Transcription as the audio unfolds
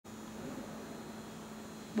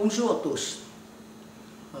Bonjour à tous.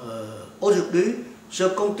 Aujourd'hui, je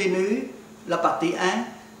continue la partie 1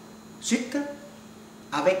 suite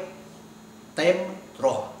avec thème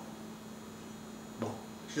 3. Bon,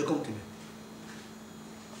 je continue.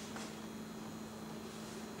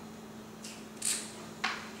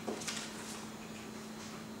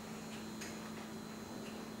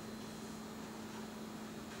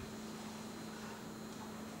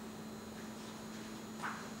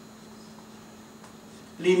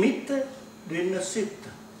 Limite d'une suite.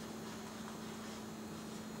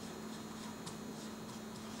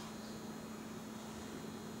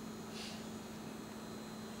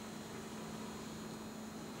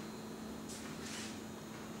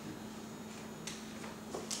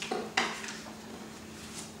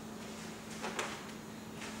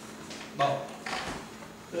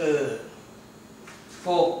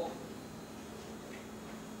 Bon,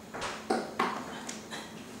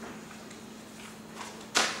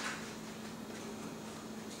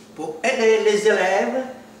 pour aider les élèves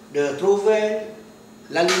de trouver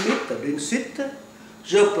la limite d'une suite,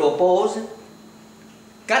 je propose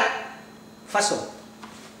 4 façons.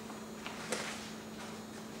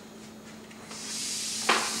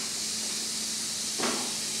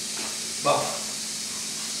 Bon.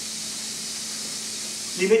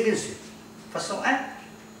 Limite d'une suite. Façon 1.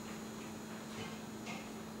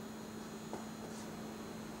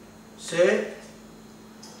 C'est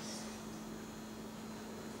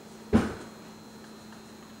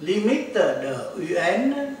limite de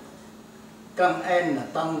un quand n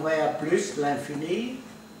tend vers plus l'infini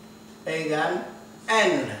égale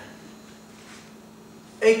n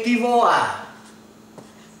équivaut à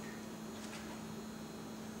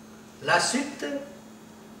la suite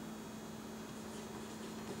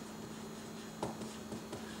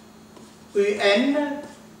un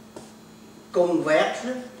converge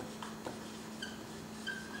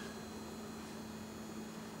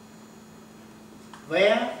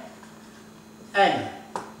vers n.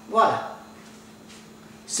 Voilà.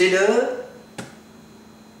 C'est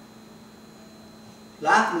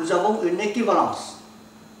là, nous avons une équivalence.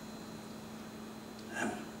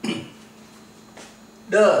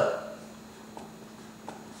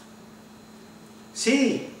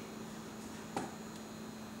 Si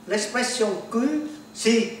l'expression Q,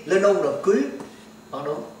 si le nombre Q,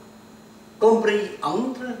 pardon, compris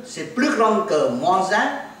entre, c'est plus grand que moins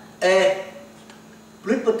 1 et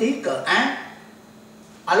plus petit que 1,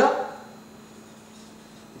 alors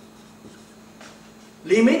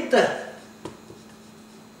limite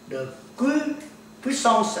de Q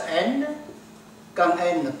puissance n quand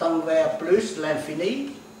n tend vers plus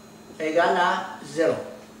l'infini égale à 0.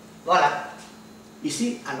 Voilà.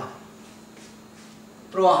 Ici, alors.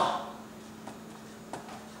 3.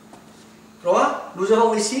 Nous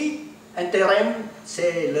avons ici un théorème,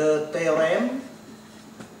 c'est le théorème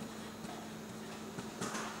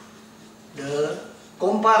de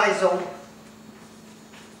comparaison.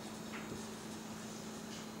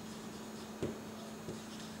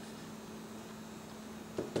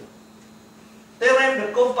 Théorème de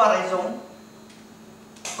comparaison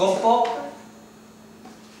comporte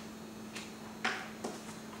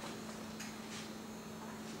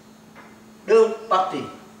deux parties.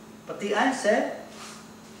 Partie 1, c'est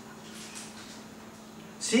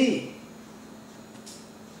si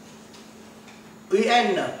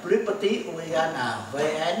un plus petit ou égal à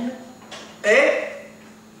Vn et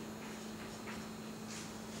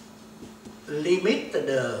limite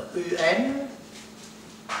de un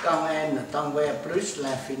quand n tend vers plus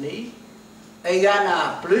l'infini égale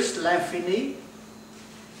à plus l'infini,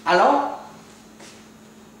 alors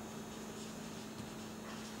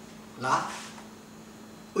là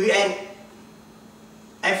un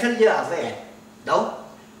inférieur à Vn. Donc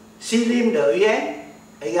si lim de un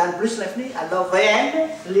égale plus l'infini, alors Vn,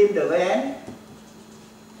 lim de Vn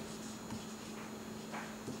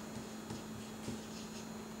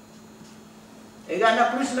égale à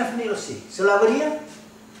plus l'infini aussi. Cela veut dire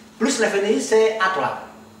plus l'infini c'est à droite.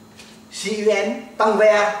 Si un tend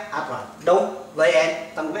vers à droite, donc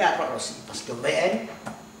Vn tend vers à droite aussi, parce que Vn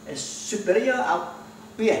est supérieur à un.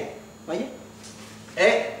 Voyez?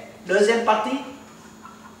 Et deuxième partie,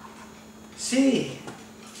 si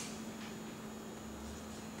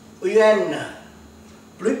un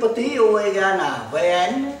plus petit ou égal à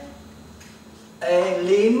Vn et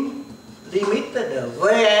limite de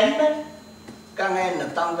Vn quand n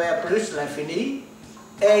tend vers plus l'infini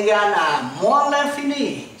égale à moins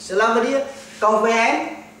l'infini. Cela veut dire quand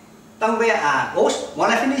Vn tend vers à gauche, moins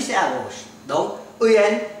l'infini c'est à gauche. Donc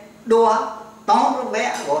un doit tendre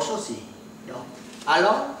vers à gauche aussi. Donc,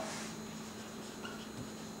 alors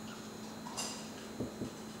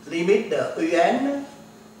limite de un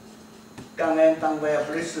quand n tend vers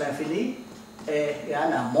plus l'infini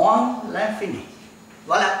égale à moins l'infini.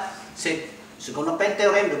 Voilà, c'est ce qu'on appelle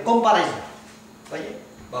théorème de comparaison. Voyez?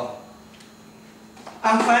 Bon.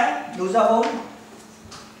 Enfin, nous avons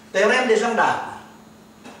théorème des gendarmes.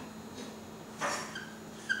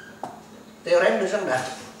 Théorème des gendarmes.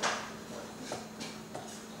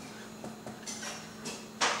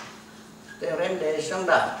 Théorème des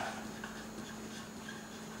gendarmes.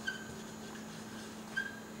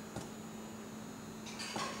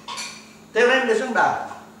 Théorème des gendarmes.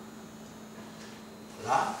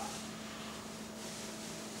 Là.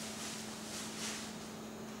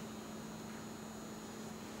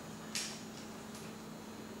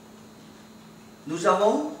 Nous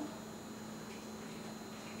avons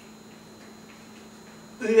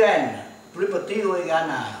un plus petit ou égal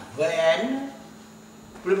à Vn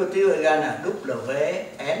plus petit ou égal à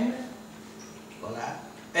Wn. Voilà.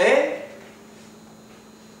 Et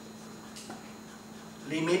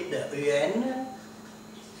limite de un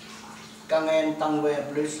quand n tend vers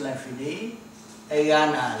plus l'infini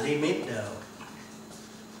égale à limite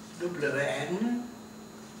de Wn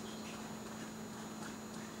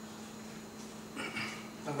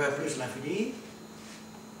tend vers plus l'infini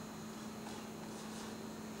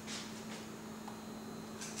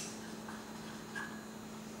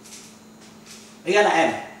égale à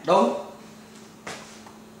m. Donc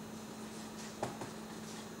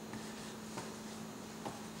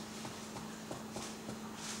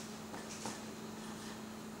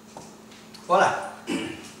voilà.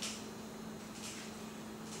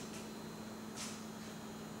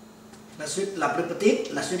 La suite la plus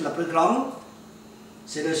petite, la suite la plus grande,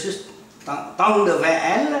 c'est le suite tend vers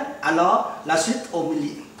L, alors la suite au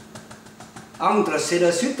milieu. Entre ces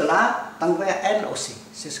deux suites-là, tend vers L aussi.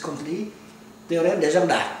 C'est ce qu'on dit, théorème des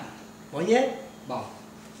gendarmes. Vous voyez? Bon.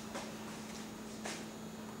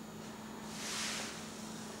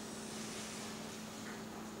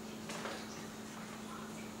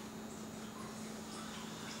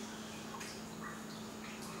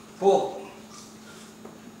 Pour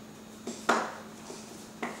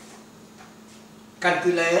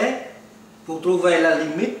calculer, pour trouver la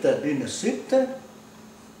limite d'une suite,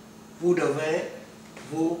 vous devez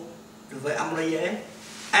employer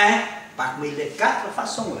un parmi les quatre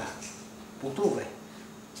façons là pour trouver.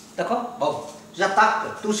 D'accord? Bon,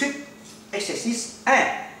 j'attaque tout de suite. Exercice 1.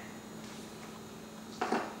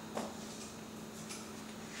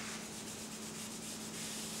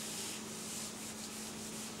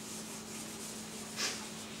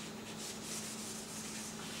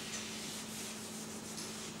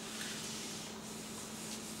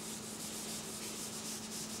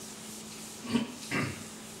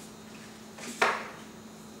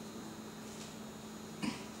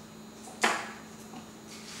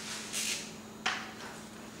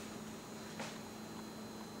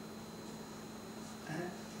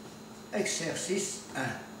 Exercice 1.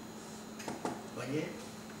 Voyez?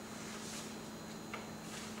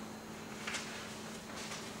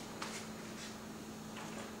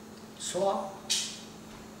 Soit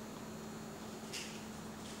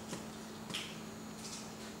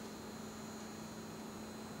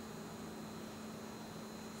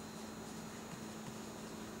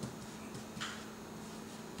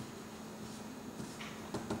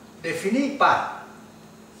défini par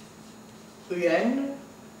un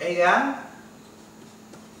égale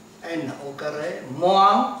n au carré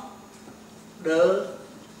moins de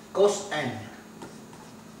cos n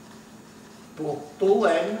pour tout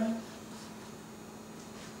n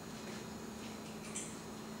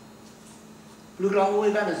plus grand ou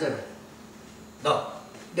égal à 0. Donc,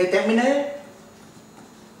 déterminer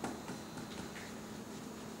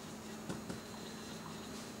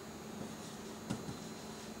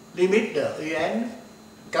limite de un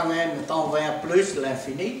quand n tend vers plus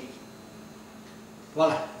l'infini.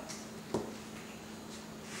 Voilà.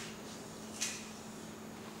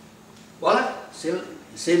 Voilà,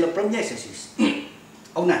 c'est le premier exercice.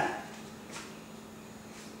 On a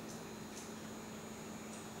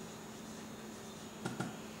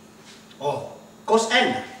cos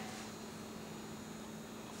n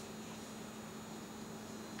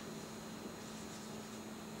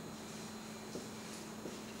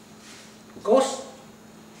cos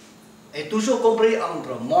est toujours compris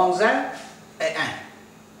entre moins 1 et 1.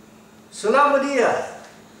 Cela veut dire,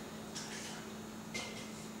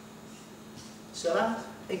 cela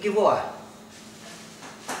équivaut à,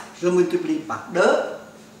 je multiplie par 2,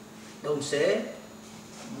 donc c'est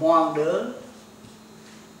moins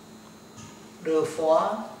 2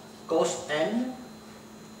 fois cos n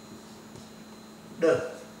 2.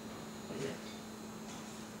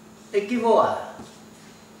 équivaut à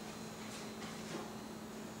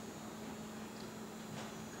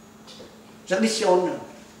j'additionne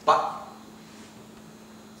par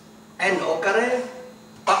n au carré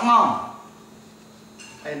par membre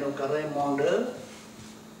n au carré moins 2 n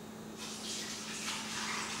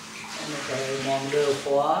au carré moins 2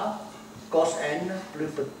 fois cos n plus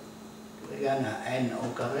petit égale à n au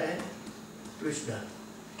carré plus 2.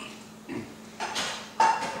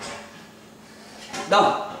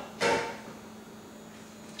 Donc,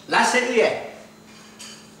 là c'est UN.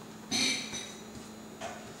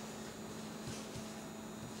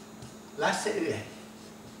 Là c'est UN.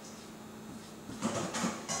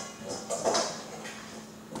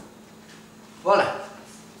 Voilà.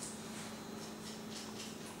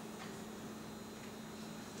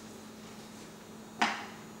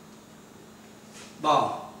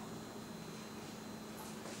 Bon.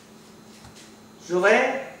 Je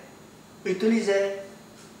vais utiliser.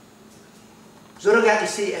 Je regarde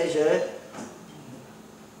ici et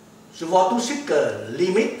je vois tout de suite que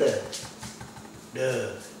limite de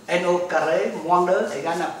n au carré moins 2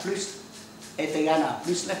 égale à plus est égal à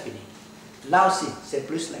plus l'infini. Là aussi, c'est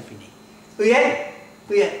plus l'infini. Oui,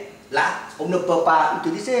 là, on ne peut pas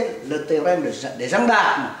utiliser le théorème des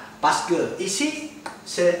gendarmes parce que ici,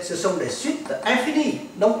 ce sont des suites infinies,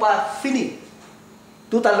 non pas finies.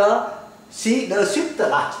 Tout à l'heure, si le suite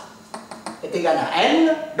là est égal à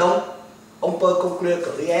n, donc on peut conclure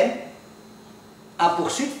que n a pour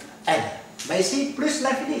suite n. Mais ici, plus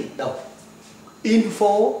l'infini. Donc, il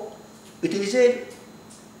faut utiliser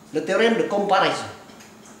le théorème de comparaison.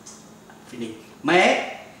 Fini.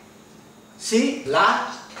 Mais si la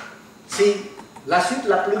suite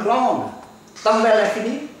la plus grande tend vers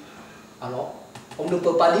l'infini, alors on ne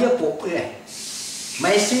peut pas dire pour un.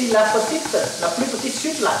 Mais si la plus petite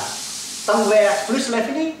suite là tend vers plus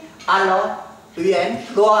l'infini, alors un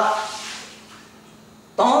doit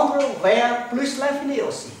tendre vers plus l'infini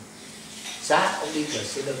aussi. Ça, on dit que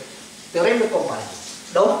c'est le théorème de comparaison.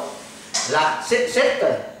 Donc, là,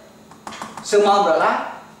 ce membre-là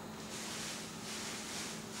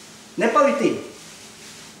n'est pas utile.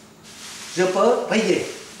 Je peux rayer.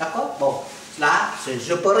 D'accord? Bon, là,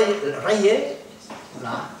 je peux rayer.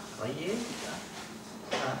 Là, rayer.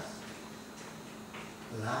 Là,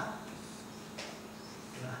 là,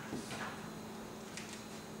 là.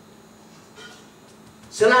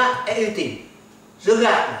 Cela est utile. Je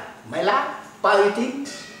garde. Mais là, pas utile.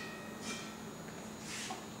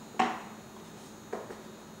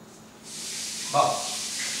 Bon.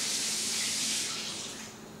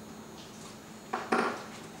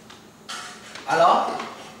 Alors,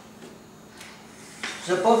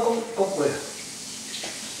 je peux conclure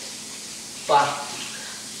par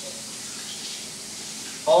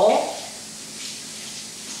O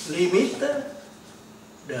limite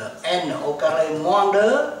de n au carré moins 2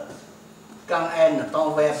 quand n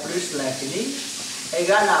tend vers plus l'infini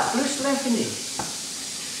égale à plus l'infini.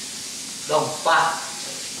 Donc par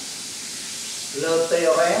le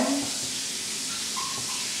théorème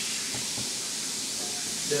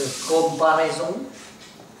de comparaison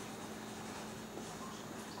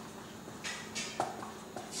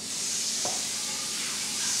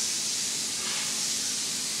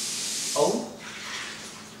on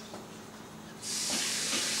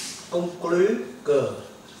conclut que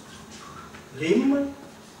limite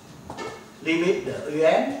de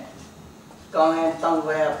un quand n tend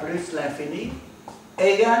vers plus l'infini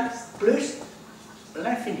égale plus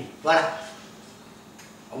l'infini. Voilà.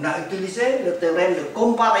 On a utilisé le théorème de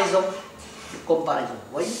comparaison. Vous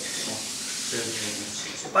voyez? Bon.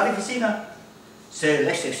 C'est pas difficile, hein? C'est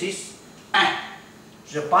l'exercice 1.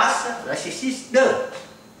 Je passe à l'exercice 2.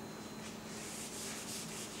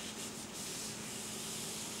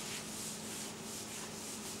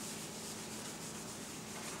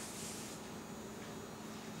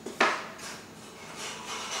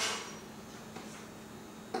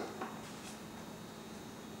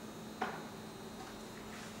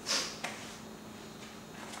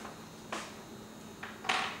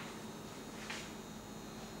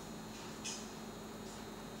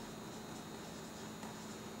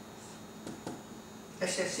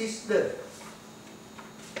 Exercice 2.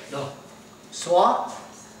 Donc, soit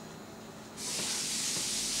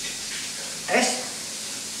S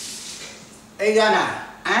égale à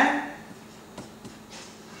 1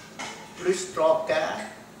 plus 3K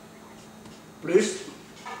plus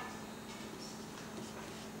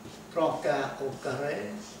 3K au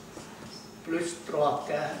carré plus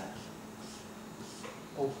 3K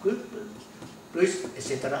au cube plus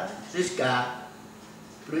etc. jusqu'à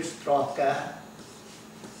plus 3K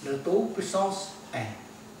le tout puissance 1.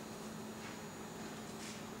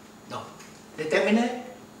 Donc, déterminer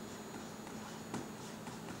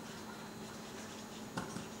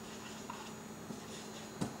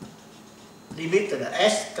limite de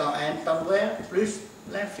S quand n tend vers plus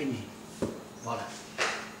l'infini. Voilà.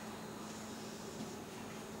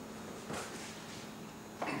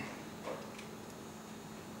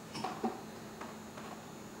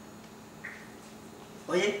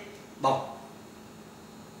 Vous voyez? Bon.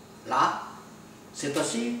 Là, c'est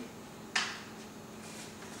aussi.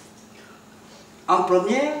 En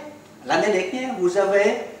première, l'année dernière, vous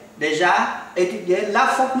avez déjà étudié la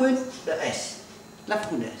formule de S. La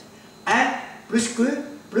formule de S. 1 plus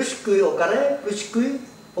Q au carré, plus Q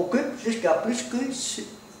au cube, jusqu'à plus Q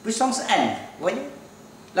puissance N. Vous voyez?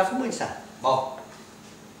 La formule ça. Bon.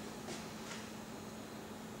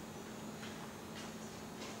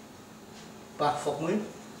 Par formule.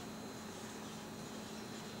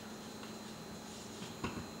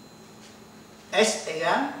 S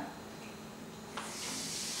égale.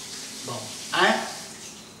 Bon. 1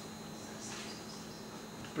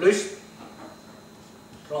 plus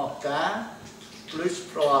 3K plus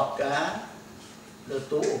 3K le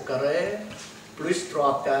tout au carré plus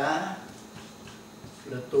 3K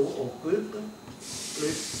le tout au cube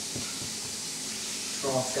plus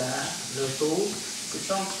 3K le tout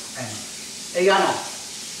puissance N égale à.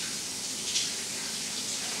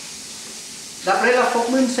 D'après la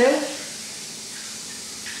formule c'est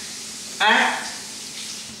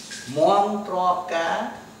 1 moins 3K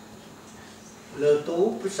le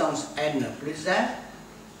tout puissance N plus 1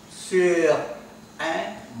 sur 1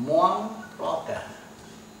 moins 3K.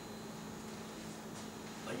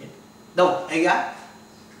 Voyez? Donc, égal.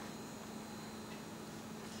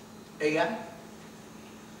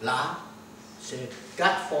 Là, c'est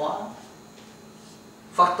 4 fois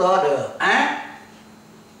facteur de 1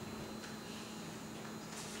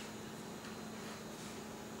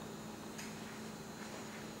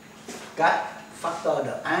 4 facteur de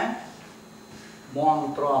 1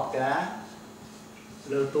 moins 3K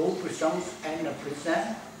le tout puissance N plus 1.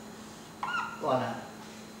 Voilà.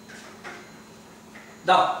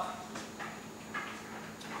 Donc,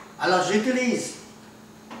 alors j'utilise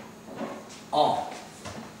en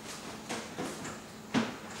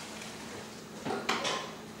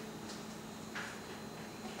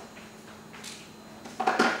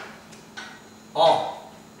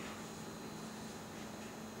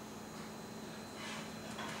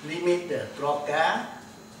limite de 3K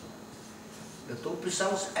de tout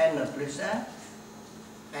puissance N plus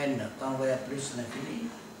 1, N tend vers plus l'infini,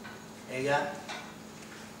 égale.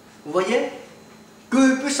 Vous voyez?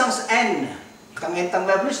 Q puissance N, quand N tend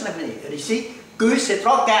vers plus l'infini. Ici, Q c'est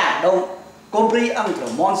 3K, donc compris entre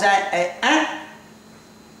moins 1 et 1.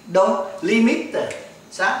 Donc, limite,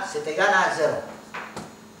 ça c'est égal à 0.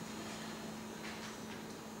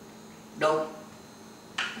 Donc,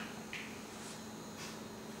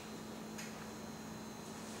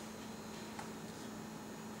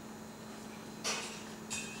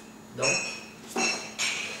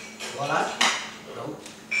 voilà. Donc,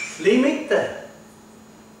 limite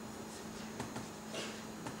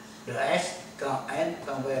de S quand N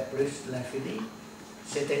tend vers plus l'infini,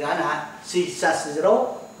 c'est égal à, si ça c'est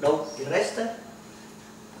 0, donc il reste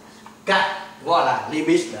 4. Voilà,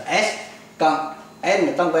 limite de S quand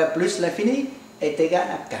N tend vers plus l'infini est égal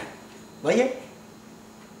à 4. Voyez?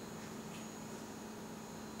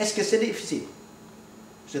 Est-ce que c'est difficile?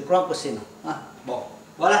 Je crois que c'est non. Hein? Bon,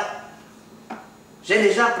 voilà. J'ai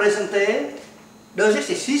déjà présenté 2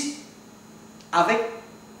 exercices avec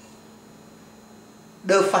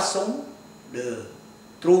 2 façons de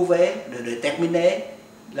trouver, de déterminer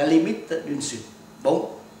la limite d'une suite.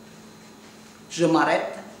 Bon, je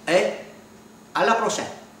m'arrête et à la prochaine.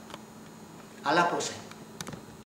 À la prochaine.